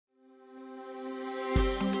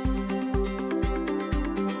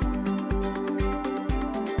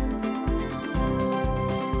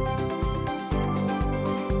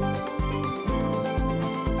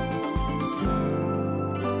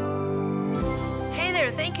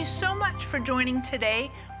there. Thank you so much for joining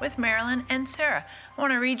today with Marilyn and Sarah. I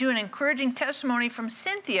want to read you an encouraging testimony from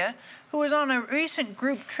Cynthia, who was on a recent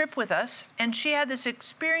group trip with us, and she had this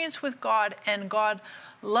experience with God and God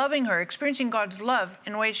loving her, experiencing God's love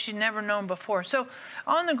in ways she'd never known before. So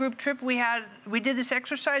on the group trip, we did this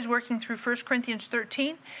exercise working through 1 Corinthians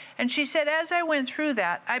 13, and she said, as I went through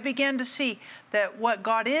that, I began to see that what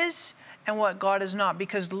God is and what God is not,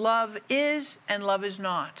 because love is and love is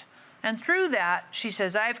not. And through that, she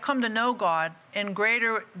says, I've come to know God in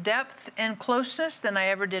greater depth and closeness than I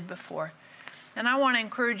ever did before. And I want to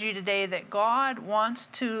encourage you today that God wants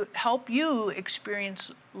to help you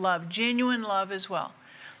experience love, genuine love as well.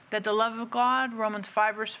 That the love of God, Romans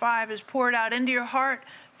 5, verse 5, is poured out into your heart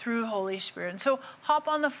through Holy Spirit. And so hop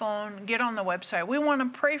on the phone, get on the website. We want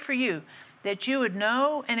to pray for you that you would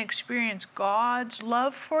know and experience God's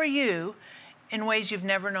love for you in ways you've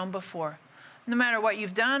never known before. No matter what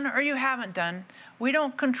you've done or you haven't done, we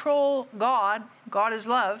don't control God. God is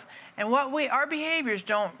love. And our behaviors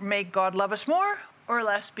don't make God love us more or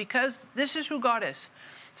less, because this is who God is.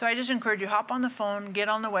 So I just encourage you, hop on the phone, get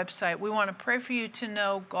on the website. We want to pray for you to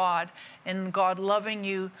know God and God loving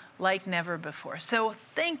you like never before. So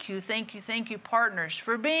thank you, partners,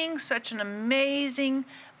 for being such an amazing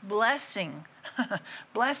blessing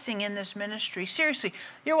in this ministry. Seriously,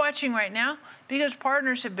 you're watching right now because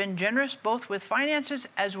partners have been generous both with finances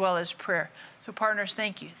as well as prayer. So partners,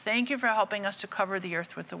 thank you. Thank you for helping us to cover the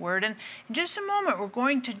earth with the word. And in just a moment, we're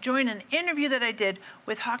going to join an interview that I did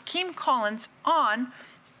with Hakeem Collins on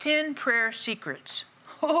 10 prayer secrets.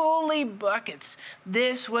 Holy buckets.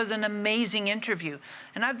 This was an amazing interview.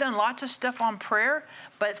 And I've done lots of stuff on prayer,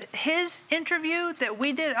 but his interview that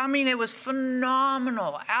we did, it was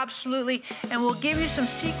phenomenal. Absolutely. And we'll give you some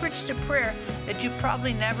secrets to prayer that you've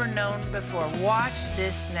probably never known before. Watch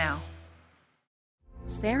this now.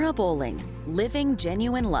 Sarah Bowling, Living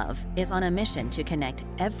Genuine Love, is on a mission to connect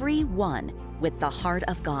everyone with the heart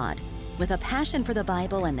of God. With a passion for the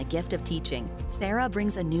Bible and the gift of teaching, Sarah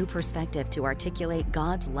brings a new perspective to articulate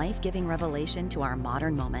God's life-giving revelation to our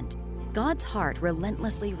modern moment. God's heart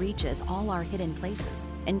relentlessly reaches all our hidden places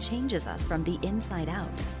and changes us from the inside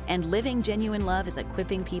out. And Living Genuine Love is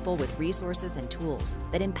equipping people with resources and tools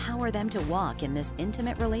that empower them to walk in this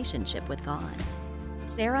intimate relationship with God.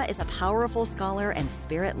 Sarah is a powerful scholar and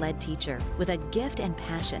spirit-led teacher with a gift and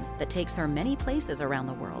passion that takes her many places around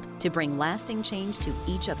the world to bring lasting change to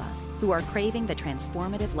each of us who are craving the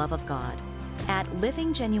transformative love of God. At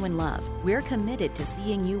Living Genuine Love, we're committed to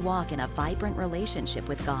seeing you walk in a vibrant relationship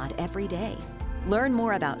with God every day. Learn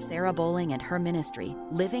more about Sarah Bowling and her ministry,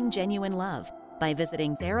 Living Genuine Love, by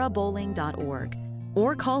visiting sarahbowling.org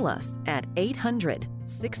or call us at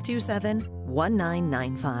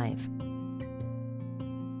 800-627-1995.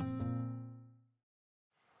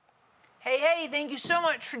 Hey, thank you so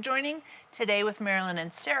much for joining today with Marilyn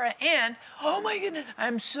and Sarah. And, oh my goodness,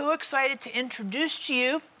 I'm so excited to introduce to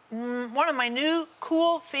you one of my new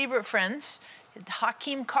cool favorite friends,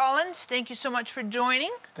 Hakeem Collins. Thank you so much for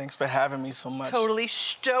joining. Thanks for having me so much. Totally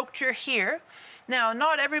stoked you're here. Now,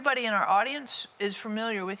 not everybody in our audience is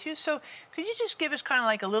familiar with you, so could you just give us kind of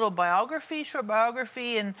like a little biography, short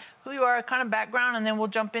biography, and who you are, kind of background, and then we'll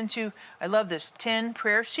jump into, I love this, 10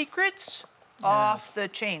 prayer secrets off the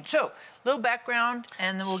chain. So, little background,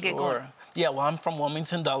 and then we'll get going. Yeah, well, I'm from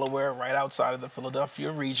Wilmington, Delaware, right outside of the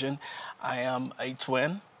Philadelphia region. I am a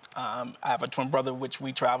twin. I have a twin brother, which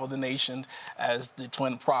we travel the nation as the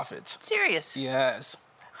twin prophets. Serious? Yes.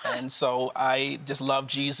 And so I just love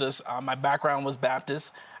Jesus. My background was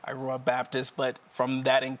Baptist. I grew up Baptist, but from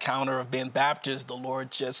that encounter of being Baptist, the Lord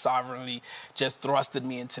just sovereignly just thrusted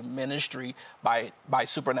me into ministry by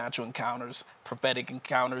supernatural encounters, prophetic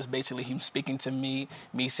encounters. Basically, him speaking to me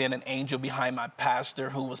seeing an angel behind my pastor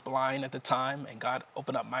who was blind at the time, and God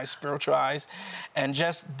opened up my spiritual eyes, and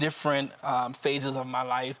just different phases of my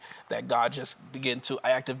life that God just began to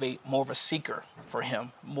activate more of a seeker for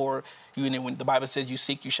him. More, when the Bible says you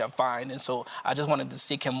seek, you shall find. And so I just wanted to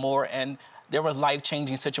seek him more. And there was a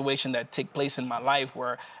life-changing situation that took place in my life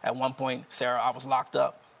where at one point, Sarah, I was locked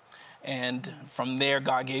up. And from there,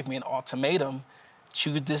 God gave me an ultimatum: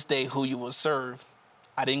 choose this day who you will serve.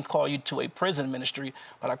 I didn't call you to a prison ministry,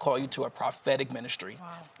 but I call you to a prophetic ministry.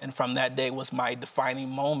 Wow. And from that day was my defining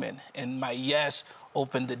moment. And my yes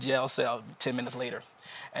opened the jail cell 10 minutes later.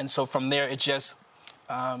 And so from there, it just,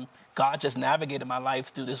 God just navigated my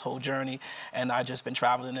life through this whole journey, and I've just been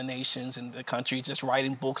traveling the nations and the country, just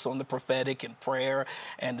writing books on the prophetic and prayer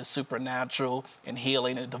and the supernatural and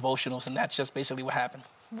healing and devotionals, and that's just basically what happened.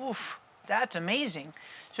 Oof. That's amazing.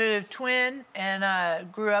 So you're a twin and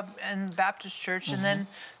grew up in the Baptist church. And then,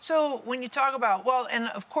 so when you talk about, well, and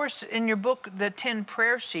of course in your book, The 10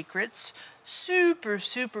 Prayer Secrets, super,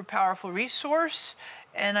 super powerful resource.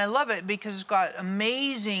 And I love it because it's got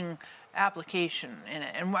amazing application in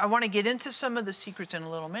it. And I want to get into some of the secrets in a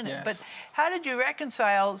little minute. Yes. But how did you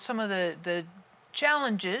reconcile some of the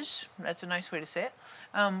challenges, that's a nice way to say it,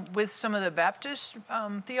 with some of the Baptist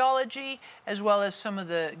theology, as well as some of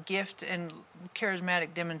the gift and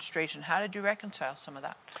charismatic demonstration? How did you reconcile some of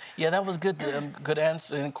that? Yeah, that was good. Good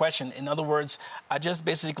answer and question. In other words, I just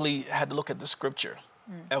basically had to look at the scripture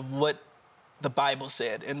of what the Bible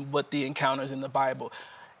said and what the encounters in the Bible,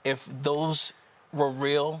 if those were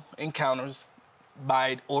real encounters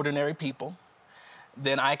by ordinary people,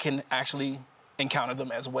 then I can actually encounter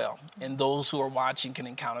them as well. And those who are watching can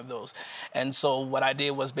encounter those. And so what I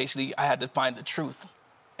did was basically I had to find the truth,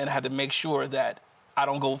 and I had to make sure that I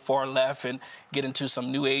don't go far left and get into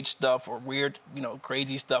some new age stuff or weird,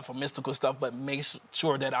 crazy stuff or mystical stuff, but make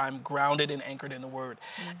sure that I'm grounded and anchored in the word.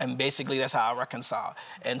 And basically that's how I reconcile.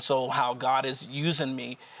 And so how God is using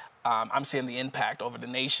me, I'm seeing the impact over the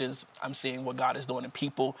nations. I'm seeing what God is doing in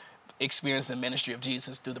people, experience the ministry of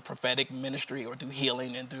Jesus through the prophetic ministry or through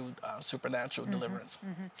healing and through supernatural deliverance.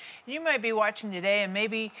 You might be watching today and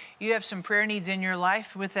maybe you have some prayer needs in your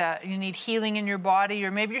life with that. You need healing in your body, or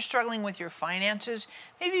maybe you're struggling with your finances.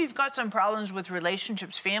 Maybe you've got some problems with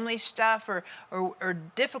relationships, family stuff, or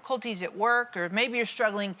difficulties at work, or maybe you're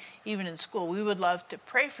struggling even in school. We would love to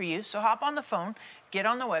pray for you. So hop on the phone, get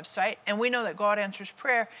on the website, and we know that God answers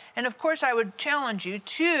prayer. And of course, I would challenge you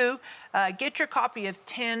to get your copy of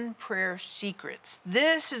 10 Prayer Secrets.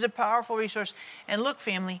 This is a powerful resource. And look,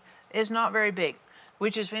 family, it's not very big,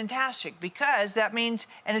 which is fantastic, because that means,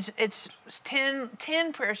 and it's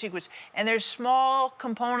 10 prayer secrets, and there's small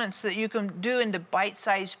components that you can do into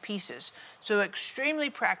bite-sized pieces. So extremely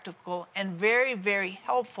practical and very, very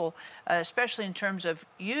helpful, especially in terms of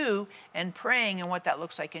you and praying and what that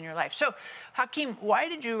looks like in your life. So, Hakeem, why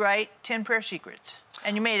did you write 10 Prayer Secrets?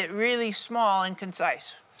 And you made it really small and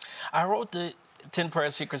concise. I wrote the 10 Prayer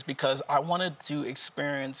Secrets because I wanted to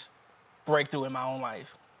experience breakthrough in my own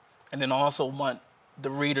life, and then also want the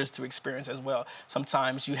readers to experience as well.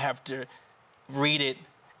 Sometimes you have to read it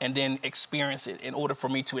and then experience it in order for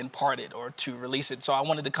me to impart it or to release it. So I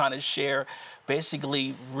wanted to kind of share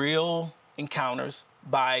basically real encounters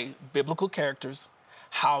by biblical characters.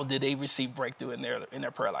 How did they receive breakthrough in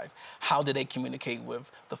their prayer life? How did they communicate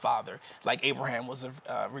with the Father? Like Abraham was,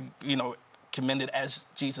 commended as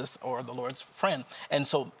Jesus or the Lord's friend. And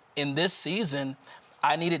so in this season,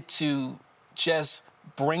 I needed to just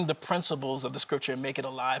bring the principles of the scripture and make it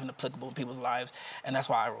alive and applicable in people's lives. And that's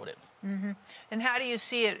why I wrote it. And how do you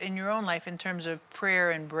see it in your own life in terms of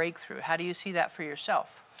prayer and breakthrough? How do you see that for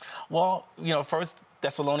yourself? Well, 1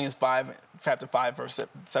 Thessalonians 5, chapter 5, verse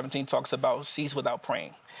 17 talks about cease without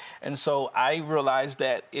praying. And so I realized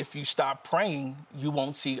that if you stop praying, you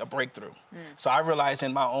won't see a breakthrough. So I realized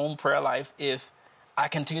in my own prayer life, if I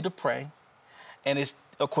continue to pray and it's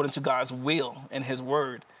according to God's will and his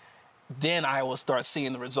word, then I will start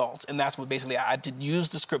seeing the results. And that's what basically I did use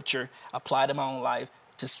the scripture, apply it in my own life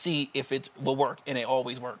to see if it will work, and it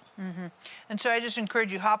always worked. And so I just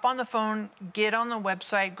encourage you, hop on the phone, get on the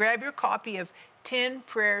website, grab your copy of 10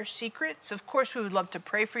 Prayer Secrets. Of course, we would love to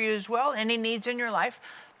pray for you as well, any needs in your life.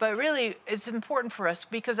 But really, it's important for us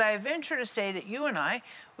because I venture to say that you and I,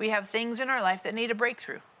 we have things in our life that need a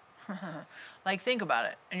breakthrough. Like, think about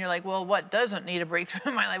it. And you're like, well, what doesn't need a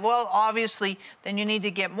breakthrough in my life? Well, obviously, then you need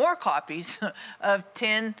to get more copies of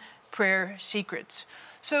 10 Prayer Secrets.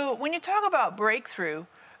 So when you talk about breakthrough,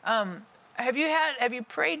 have you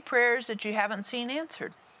prayed prayers that you haven't seen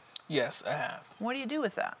answered? Yes, I have. What do you do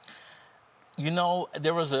with that?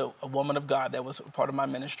 There was a woman of God that was a part of my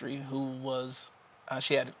ministry who was,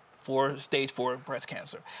 she had stage 4 breast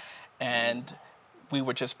cancer. And we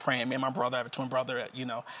were just praying. Me and my brother, I have a twin brother,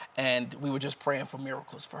 and we were just praying for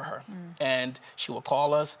miracles for her. And she would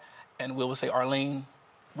call us, and we would say, Arlene,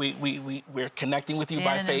 we're connecting with you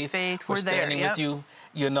by faith. We're standing with you,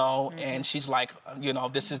 and she's like,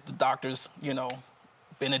 this is the doctor's,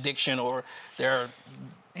 benediction, or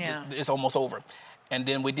it's almost over. And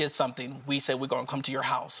then we did something. We said, we're going to come to your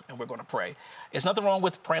house and we're going to pray. It's nothing wrong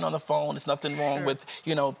with praying on the phone. It's nothing wrong with,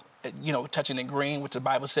 touching and agreeing, which the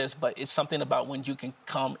Bible says, but it's something about when you can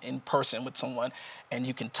come in person with someone and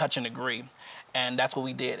you can touch and agree. And that's what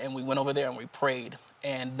we did. And we went over there and we prayed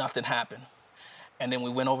and nothing happened. And then we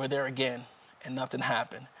went over there again and nothing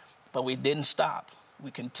happened. But we didn't stop.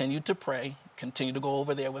 We continued to pray, continued to go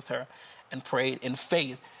over there with her and prayed in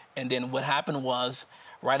faith. And then what happened was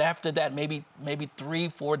right after that, maybe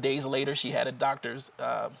 3-4 days later, she had a doctor's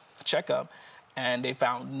checkup, and they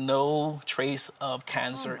found no trace of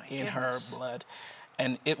cancer in her blood.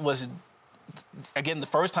 And it was, again, the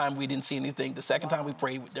first time we didn't see anything. The second time we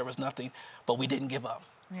prayed, there was nothing, but we didn't give up.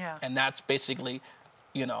 Yeah. And that's basically,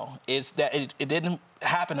 you know, is that it didn't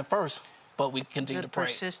happen at first, but we continue to pray.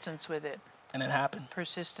 Persistence with it. And it happened.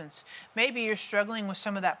 Persistence. Maybe you're struggling with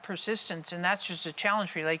some of that persistence, and that's just a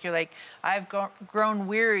challenge for you. Like, you're like, I've grown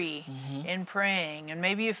weary in praying, and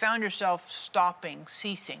maybe you found yourself stopping,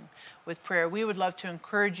 ceasing with prayer. We would love to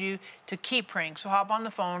encourage you to keep praying. So hop on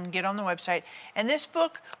the phone, get on the website, and this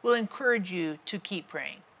book will encourage you to keep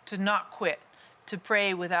praying, to not quit, to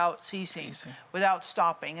pray without ceasing, without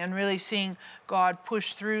stopping, and really seeing God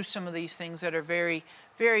push through some of these things that are very,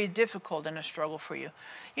 very difficult and a struggle for you.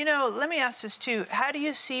 You know, let me ask this too. How do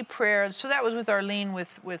you see prayer? So that was with Arlene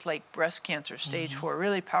with like breast cancer, stage 4,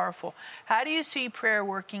 really powerful. How do you see prayer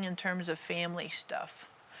working in terms of family stuff?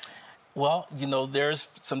 Well, you know,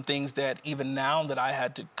 there's some things that even now that I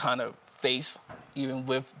had to kind of face, even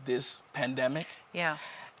with this pandemic. Yeah.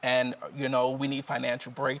 And, you know, we need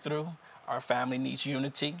financial breakthrough. Our family needs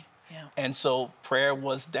unity. Yeah. And so prayer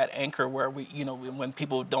was that anchor where we, you know, when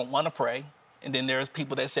people don't want to pray, and then there's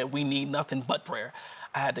people that said we need nothing but prayer,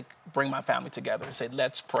 I had to bring my family together and say,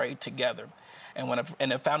 let's pray together.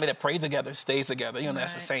 And a family that prays together stays together. You know,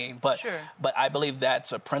 that's the saying. But I believe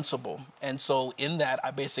that's a principle. And so in that,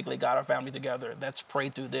 I basically got our family together. Let's pray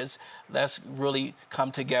through this. Let's really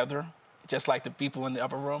come together, just like the people in the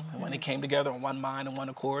upper room. And when they came together on one mind and one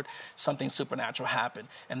accord, something supernatural happened.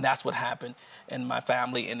 And that's what happened in my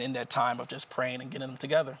family and in that time of just praying and getting them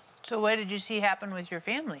together. So what did you see happen with your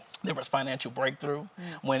family? There was financial breakthrough.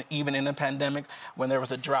 When even in the pandemic, when there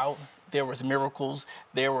was a drought, there was miracles.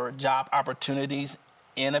 There were job opportunities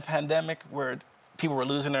in a pandemic where people were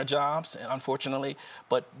losing their jobs, unfortunately,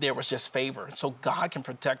 but there was just favor. So God can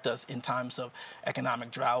protect us in times of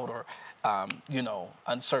economic drought or, you know,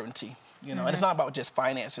 uncertainty. You know, and it's not about just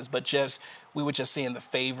finances, but just we were just seeing the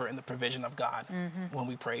favor and the provision of God when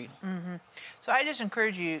we prayed. So I just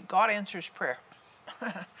encourage you, God answers prayer.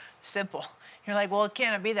 Simple. You're like, well,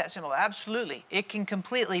 can it be that simple? Absolutely. It can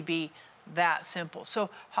completely be that simple.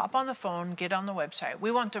 So hop on the phone, get on the website.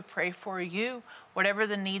 We want to pray for you, whatever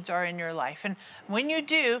the needs are in your life. And when you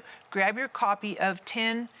do, grab your copy of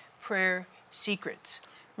 10 Prayer Secrets.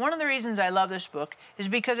 One of the reasons I love this book is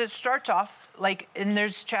because it starts off like, and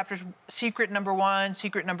there's chapters, secret number 1,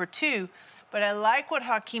 secret number 2, but I like what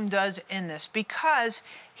Hakeem does in this because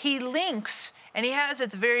he links, and he has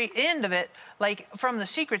at the very end of it, like from the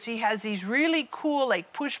secrets, he has these really cool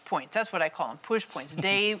like push points. That's what I call them, push points.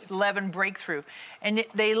 Day 11 breakthrough. And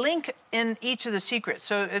they link in each of the secrets.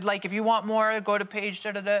 So like if you want more, go to page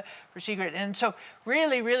for secret. And so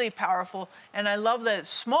really, really powerful. And I love that it's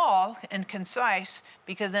small and concise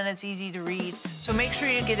because then it's easy to read. So make sure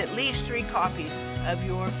you get at least 3 copies of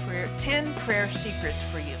your 10 prayer secrets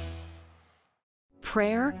for you.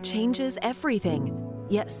 Prayer changes everything.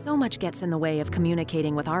 Yet so much gets in the way of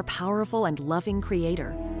communicating with our powerful and loving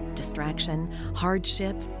Creator. Distraction,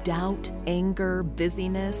 hardship, doubt, anger,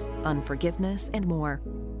 busyness, unforgiveness, and more.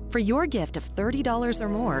 For your gift of $30 or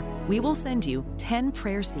more, we will send you 10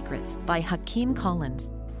 Prayer Secrets by Hakeem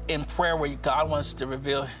Collins. In prayer where God wants to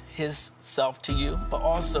reveal His self to you, but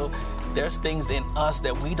also there's things in us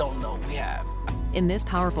that we don't know we have. In this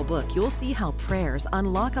powerful book, you'll see how prayers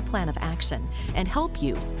unlock a plan of action and help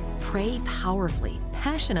you pray powerfully,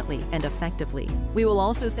 passionately, and effectively. We will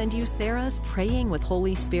also send you Sarah's Praying with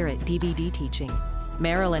Holy Spirit DVD teaching,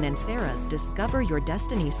 Marilyn and Sarah's Discover Your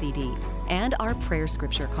Destiny CD, and our prayer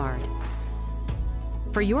scripture card.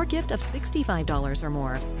 For your gift of $65 or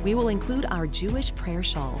more, we will include our Jewish prayer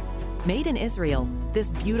shawl. Made in Israel, this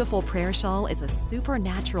beautiful prayer shawl is a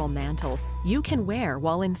supernatural mantle you can wear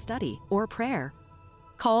while in study or prayer.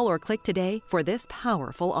 Call or click today for this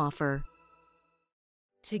powerful offer.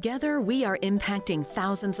 Together, we are impacting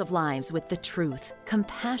thousands of lives with the truth,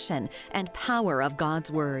 compassion, and power of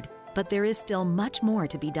God's Word. But there is still much more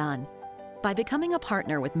to be done. By becoming a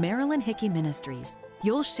partner with Marilyn Hickey Ministries,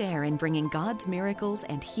 you'll share in bringing God's miracles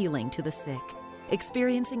and healing to the sick,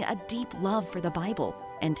 experiencing a deep love for the Bible,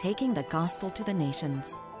 and taking the gospel to the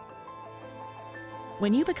nations.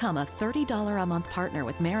 When you become a $30 a month partner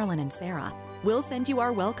with Marilyn and Sarah, we'll send you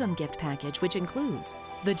our welcome gift package, which includes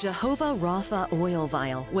the Jehovah Rapha oil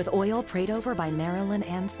vial with oil prayed over by Marilyn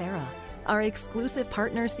and Sarah, our exclusive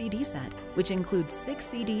partner CD set, which includes 6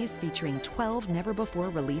 CDs featuring 12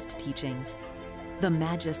 never-before-released teachings, the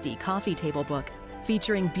Majesty coffee table book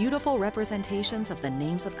featuring beautiful representations of the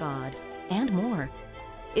names of God, and more.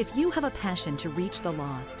 If you have a passion to reach the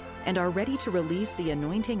lost and are ready to release the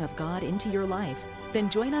anointing of God into your life, then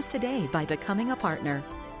join us today by becoming a partner.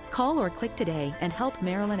 Call or click today and help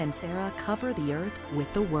Marilyn and Sarah cover the earth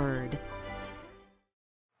with the Word.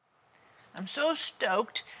 I'm so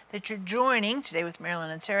stoked that you're joining today with Marilyn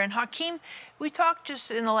and Sarah. And Hakeem, we talked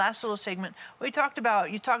just in the last little segment, you talked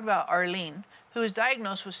about Arlene, who was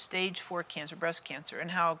diagnosed with stage 4 cancer, breast cancer,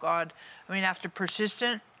 and how God, after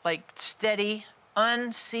persistent, steady,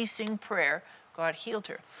 unceasing prayer, God healed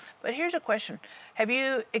her. But here's a question. Have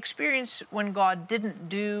you experienced when God didn't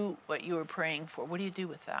do what you were praying for? What do you do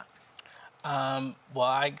with that? Well,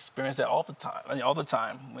 I experience that all the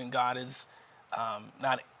time when God is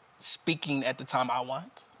not speaking at the time I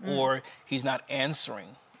want, or he's not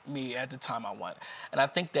answering me at the time I want. And I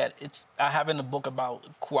think that I have in the book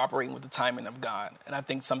about cooperating with the timing of God. And I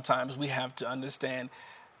think sometimes we have to understand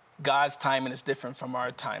God's timing is different from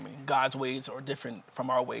our timing. God's ways are different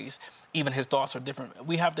from our ways. Even his thoughts are different.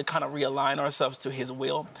 We have to kind of realign ourselves to his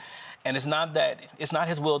will. And it's not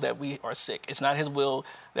his will that we are sick. It's not his will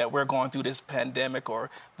that we're going through this pandemic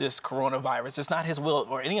or this coronavirus. It's not his will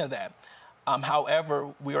or any of that.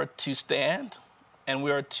 However, we are to stand and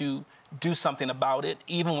we are to do something about it.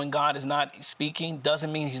 Even when God is not speaking,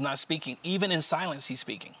 doesn't mean he's not speaking. Even in silence, he's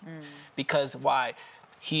speaking. Because why?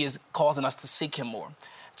 He is causing us to seek him more.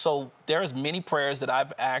 So there's many prayers that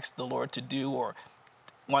I've asked the Lord to do or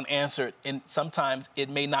want answered, and sometimes it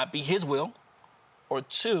may not be his will, or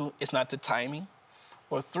 2, it's not the timing,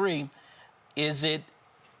 or 3, is it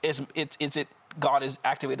God has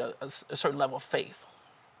activated a certain level of faith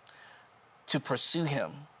to pursue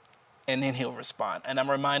him, and then he'll respond. And I'm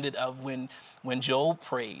reminded of when Job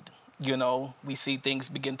prayed, we see things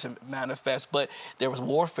begin to manifest, but there was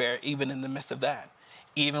warfare even in the midst of that.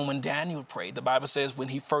 Even when Daniel prayed, the Bible says when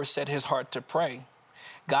he first set his heart to pray,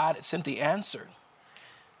 God sent the answer,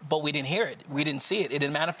 but we didn't hear it. We didn't see it. It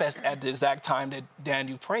didn't manifest at the exact time that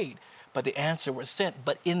Daniel prayed, but the answer was sent.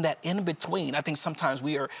 But in that in-between, I think sometimes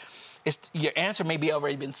your answer may be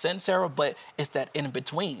already been sent, Sarah, but it's that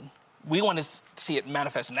in-between. We want to see it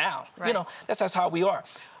manifest now. Right. That's how we are.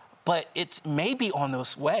 But it may be on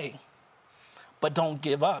this way, but don't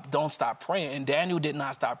give up. Don't stop praying. And Daniel did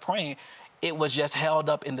not stop praying. It was just held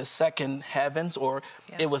up in the second heavens, or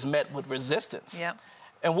it was met with resistance. Yep.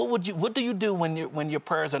 And what do you do when your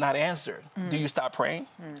prayers are not answered? Do you stop praying?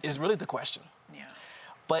 Is really the question. Yeah.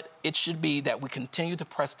 But it should be that we continue to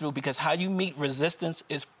press through, because how you meet resistance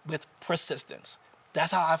is with persistence.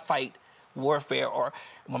 That's how I fight warfare, or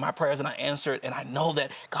when my prayers are not answered and I know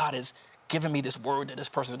that God is giving me this word that this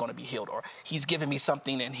person is going to be healed, or he's giving me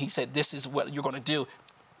something and he said this is what you're going to do.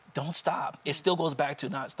 Don't stop. It still goes back to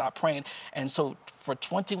not stop praying. And so for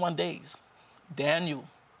 21 days, Daniel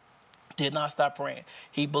did not stop praying.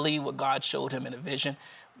 He believed what God showed him in a vision.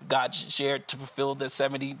 God shared to fulfill the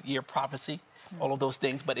 70-year prophecy, all of those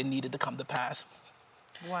things, but it needed to come to pass.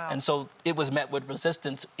 Wow. And so it was met with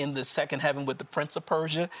resistance in the second heaven with the prince of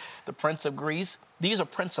Persia, the prince of Greece. These are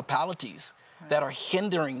principalities that are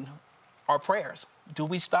hindering our prayers. Do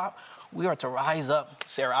we stop? We are to rise up,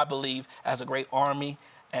 Sarah, I believe, as a great army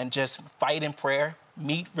and just fight in prayer,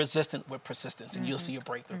 meet resistance with persistence, and you'll see your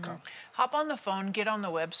breakthrough come. Hop on the phone, get on the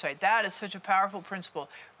website. That is such a powerful principle.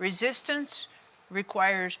 Resistance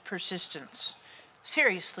requires persistence.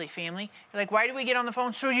 Seriously, family. You're like, why do we get on the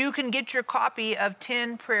phone? So you can get your copy of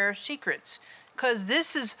 10 Prayer Secrets. Because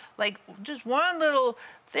this is like just one little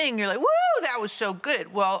thing. You're like, woo, that was so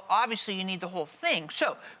good. Well, obviously you need the whole thing.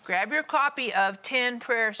 So grab your copy of 10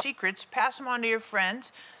 Prayer Secrets, pass them on to your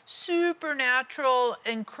friends. Supernatural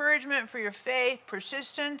encouragement for your faith,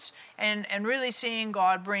 persistence, and really seeing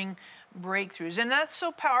God bring breakthroughs. And that's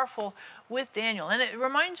so powerful with Daniel. And it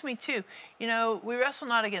reminds me too, we wrestle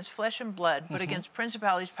not against flesh and blood, but against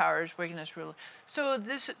principalities, powers, wickedness, ruler. So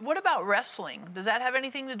what about wrestling? Does that have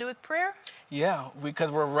anything to do with prayer? Yeah,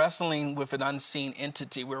 because we're wrestling with an unseen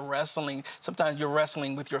entity. Sometimes you're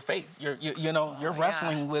wrestling with your faith. You're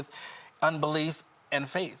wrestling with unbelief and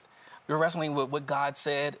faith. You're wrestling with what God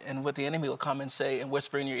said, and what the enemy will come and say and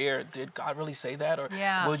whisper in your ear. Did God really say that? Or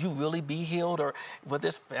will you really be healed? Or will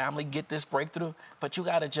this family get this breakthrough? But you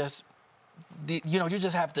got to just, you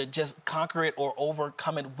just have to just conquer it or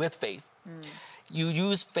overcome it with faith. You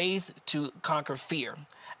use faith to conquer fear.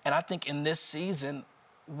 And I think in this season,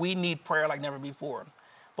 we need prayer like never before.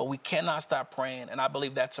 But we cannot stop praying. And I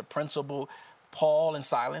believe that's a principle. Paul and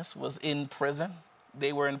Silas was in prison.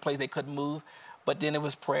 They were in a place they couldn't move. But then it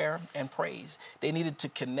was prayer and praise. They needed to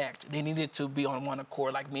connect. They needed to be on one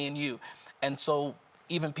accord like me and you. And so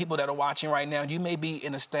even people that are watching right now, you may be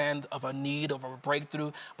in a stand of a need, of a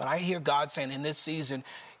breakthrough, but I hear God saying in this season,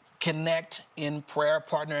 connect in prayer,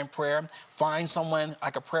 partner in prayer. Find someone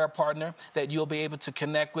like a prayer partner that you'll be able to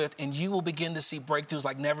connect with, and you will begin to see breakthroughs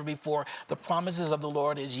like never before. The promises of the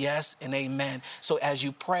Lord is yes and amen. So as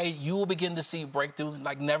you pray, you will begin to see breakthrough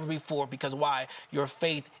like never before, because why? Your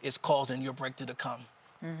faith is causing your breakthrough to come.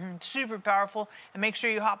 Super powerful. And make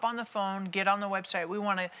sure you hop on the phone, get on the website. We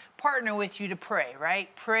want to partner with you to pray,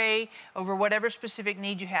 right? Pray over whatever specific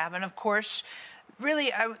need you have. And of course,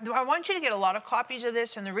 really, I want you to get a lot of copies of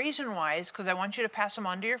this. And the reason why is because I want you to pass them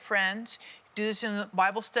on to your friends. Do this in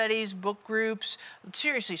Bible studies, book groups,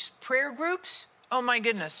 seriously, prayer groups. Oh my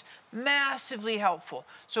goodness, massively helpful.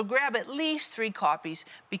 So grab at least 3 copies,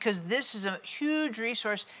 because this is a huge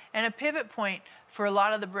resource and a pivot point for a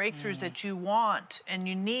lot of the breakthroughs that you want and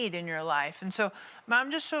you need in your life. And so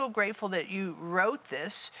I'm just so grateful that you wrote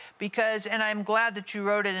this, and I'm glad that you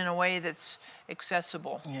wrote it in a way that's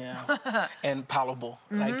accessible. Yeah, and palatable.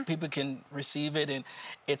 Like people can receive it, and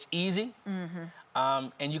it's easy.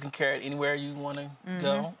 And you can carry it anywhere you want to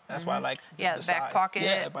go. That's why I like the back size. pocket.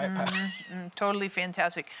 Yeah, back pocket. Totally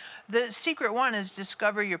fantastic. The secret one is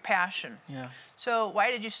discover your passion. Yeah. So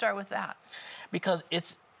why did you start with that? Because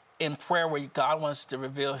it's in prayer where God wants to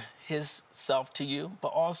reveal his self to you, but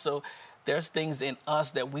also there's things in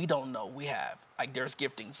us that we don't know we have. Like there's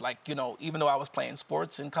giftings. Like, you know, even though I was playing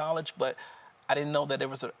sports in college, but I didn't know that there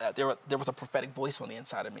was a prophetic voice on the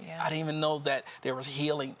inside of me. Yeah. I didn't even know that there was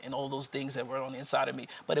healing and all those things that were on the inside of me.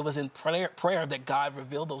 But it was in prayer that God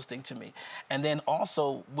revealed those things to me. And then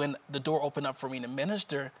also when the door opened up for me to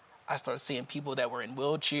minister, I started seeing people that were in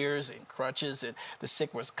wheelchairs and crutches, and the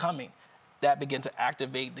sick was coming. That began to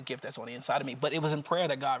activate the gift that's on the inside of me. But it was in prayer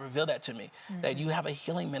that God revealed that to me, that you have a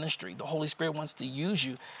healing ministry. The Holy Spirit wants to use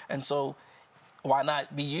you. And so why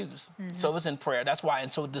not be used? So it was in prayer. That's why.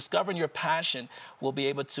 And so discovering your passion will be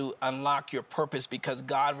able to unlock your purpose, because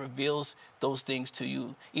God reveals those things to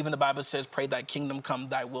you. Even the Bible says, pray thy kingdom come,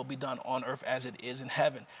 thy will be done on earth as it is in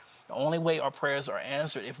heaven. The only way our prayers are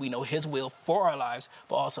answered if we know his will for our lives,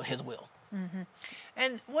 but also his will.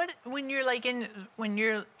 And when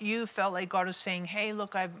you felt like God was saying, hey,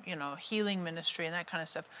 look, I've, healing ministry and that kind of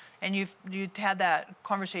stuff, and you had that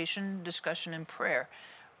discussion in prayer,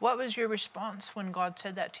 what was your response when God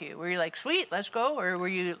said that to you? Were you like, sweet, let's go? Or were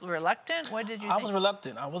you reluctant? What did you think?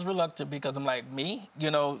 I was reluctant because I'm like, me?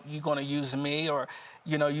 You're going to use me? Or,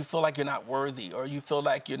 you feel like you're not worthy, or you feel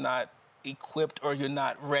like you're not equipped, or you're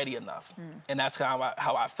not ready enough. And that's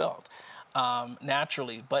how I felt.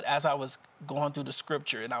 Naturally. But as I was going through the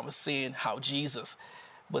scripture and I was seeing how Jesus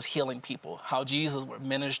was healing people, how Jesus was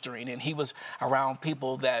ministering, and he was around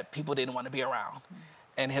people that people didn't want to be around.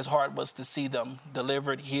 And his heart was to see them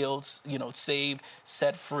delivered, healed, saved,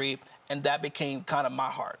 set free. And that became kind of my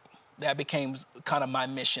heart. That became kind of my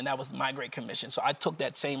mission. That was my great commission. So I took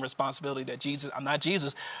that same responsibility that I'm not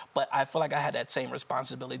Jesus, but I feel like I had that same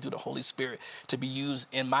responsibility through the Holy Spirit to be used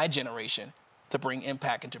in my generation to bring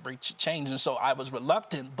impact and to bring change. And so I was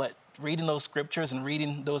reluctant, but reading those scriptures and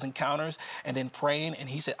reading those encounters and then praying, and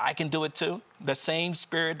he said, I can do it too. The same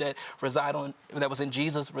spirit that was in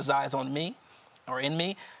Jesus resides on me or in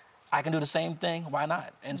me. I can do the same thing. Why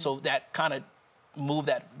not? And so that kind of moved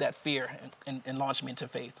that fear and launched me into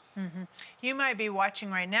faith. You might be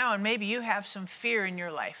watching right now, and maybe you have some fear in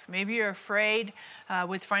your life. Maybe you're afraid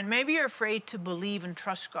with friends. Maybe you're afraid to believe and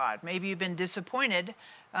trust God. Maybe you've been disappointed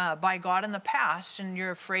by God in the past, and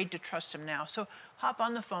you're afraid to trust him now. So hop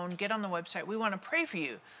on the phone, get on the website. We want to pray for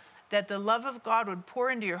you that the love of God would pour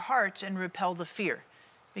into your hearts and repel the fear,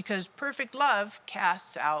 because perfect love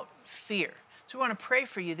casts out fear. So we want to pray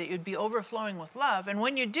for you that you'd be overflowing with love. And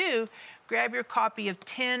when you do, grab your copy of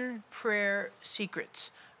 10 Prayer Secrets.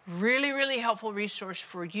 Really, really helpful resource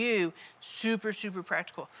for you. Super, super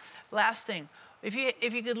practical. Last thing, if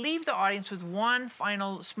you could leave the audience with one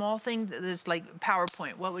final small thing that's like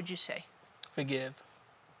PowerPoint, what would you say? Forgive.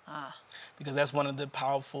 Because that's one of the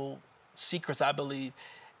powerful secrets, I believe,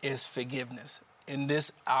 is forgiveness. In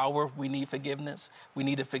this hour, we need forgiveness. We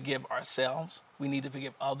need to forgive ourselves. We need to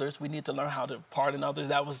forgive others. We need to learn how to pardon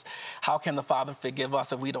others. How can the Father forgive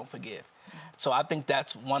us if we don't forgive? So I think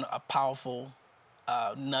that's a powerful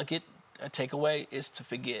nugget, a takeaway, is to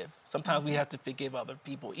forgive. Sometimes we have to forgive other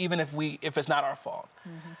people, even if it's not our fault.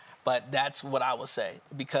 But that's what I would say,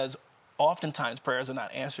 because oftentimes prayers are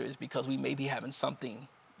not answered is because we may be having something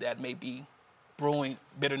that may be brewing,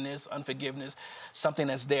 bitterness, unforgiveness, something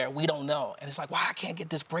that's there. We don't know. And it's like, wow, I can't get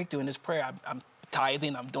this breakthrough in this prayer. I'm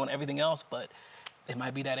tithing, I'm doing everything else, but it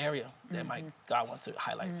might be that area that God wants to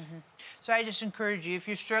highlight. So I just encourage you, if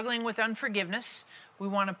you're struggling with unforgiveness, we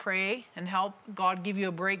want to pray and help God give you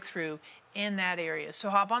a breakthrough in that area. So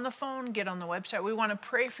hop on the phone, get on the website. We want to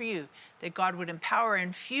pray for you that God would empower,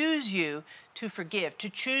 infuse you to forgive, to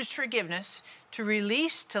choose forgiveness, to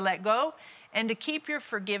release, to let go, and to keep your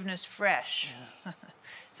forgiveness fresh. Yeah.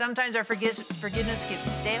 Sometimes our forgiveness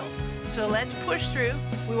gets stale. So let's push through.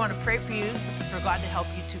 We want to pray for you, for God to help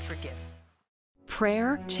you to forgive.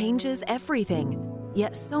 Prayer changes everything.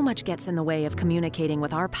 Yet so much gets in the way of communicating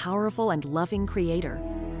with our powerful and loving Creator.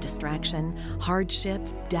 Distraction, hardship,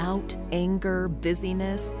 doubt, anger,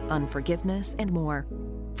 busyness, unforgiveness, and more.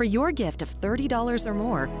 For your gift of $30 or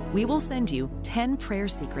more, we will send you 10 Prayer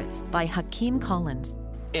Secrets by Hakeem Collins.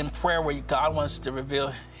 In prayer where God wants to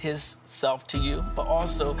reveal His self to you, but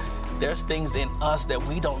also there's things in us that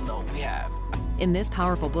we don't know we have. In this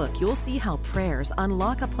powerful book, you'll see how prayers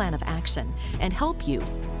unlock a plan of action and help you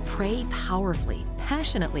pray powerfully,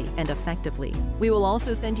 passionately, and effectively. We will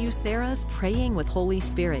also send you Sarah's Praying with Holy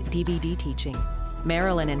Spirit DVD teaching,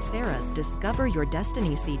 Marilyn and Sarah's Discover Your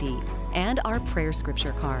Destiny CD, and our prayer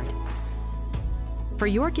scripture card. For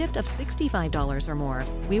your gift of $65 or more,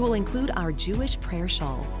 we will include our Jewish prayer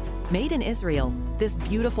shawl. Made in Israel, this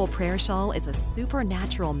beautiful prayer shawl is a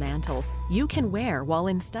supernatural mantle you can wear while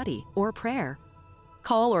in study or prayer.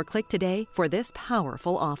 Call or click today for this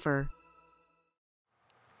powerful offer.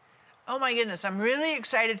 Oh my goodness, I'm really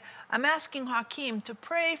excited. I'm asking Hakeem to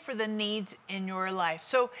pray for the needs in your life.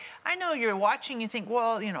 So I know you're watching, you think,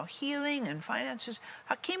 well, healing and finances.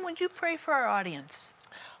 Hakeem, would you pray for our audience?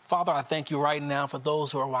 Father, I thank you right now for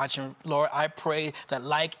those who are watching. Lord, I pray that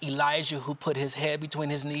like Elijah, who put his head between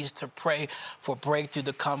his knees to pray for breakthrough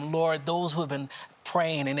to come, Lord, those who have been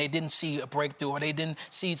praying and they didn't see a breakthrough or they didn't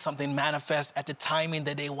see something manifest at the timing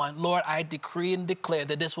that they want. Lord, I decree and declare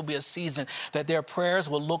that this will be a season that their prayers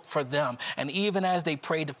will look for them. And even as they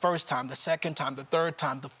prayed the first time, the second time, the third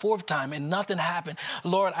time, the fourth time, and nothing happened,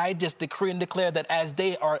 Lord, I just decree and declare that as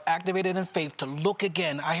they are activated in faith to look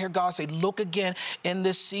again, I hear God say, look again in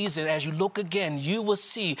this season. As you look again, you will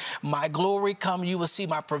see my glory come. You will see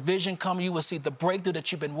my provision come. You will see the breakthrough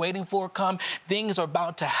that you've been waiting for come. Things are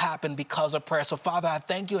about to happen because of prayer. So Father, I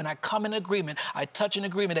thank you and I come in agreement. I touch in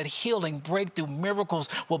agreement that healing, breakthrough, miracles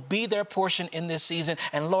will be their portion in this season.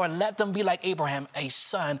 And Lord, let them be like Abraham, a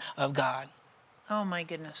son of God. Oh my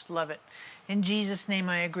goodness, love it. In Jesus' name,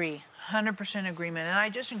 I agree. 100% agreement. And I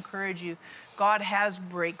just encourage you, God has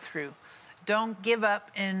breakthrough. Don't give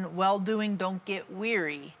up in well-doing. Don't get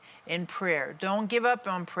weary in prayer. Don't give up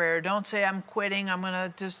on prayer. Don't say, I'm quitting. I'm going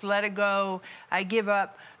to just let it go. I give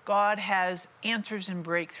up. God has answers and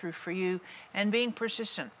breakthrough for you, and being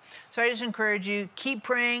persistent. So I just encourage you, keep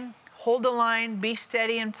praying, hold the line, be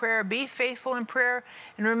steady in prayer, be faithful in prayer,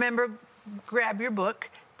 and remember, grab your book,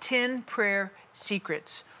 10 Prayer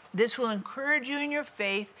Secrets. This will encourage you in your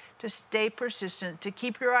faith to stay persistent, to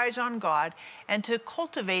keep your eyes on God, and to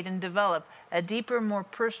cultivate and develop a deeper, more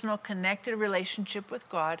personal, connected relationship with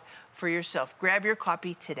God for yourself. Grab your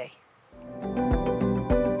copy today.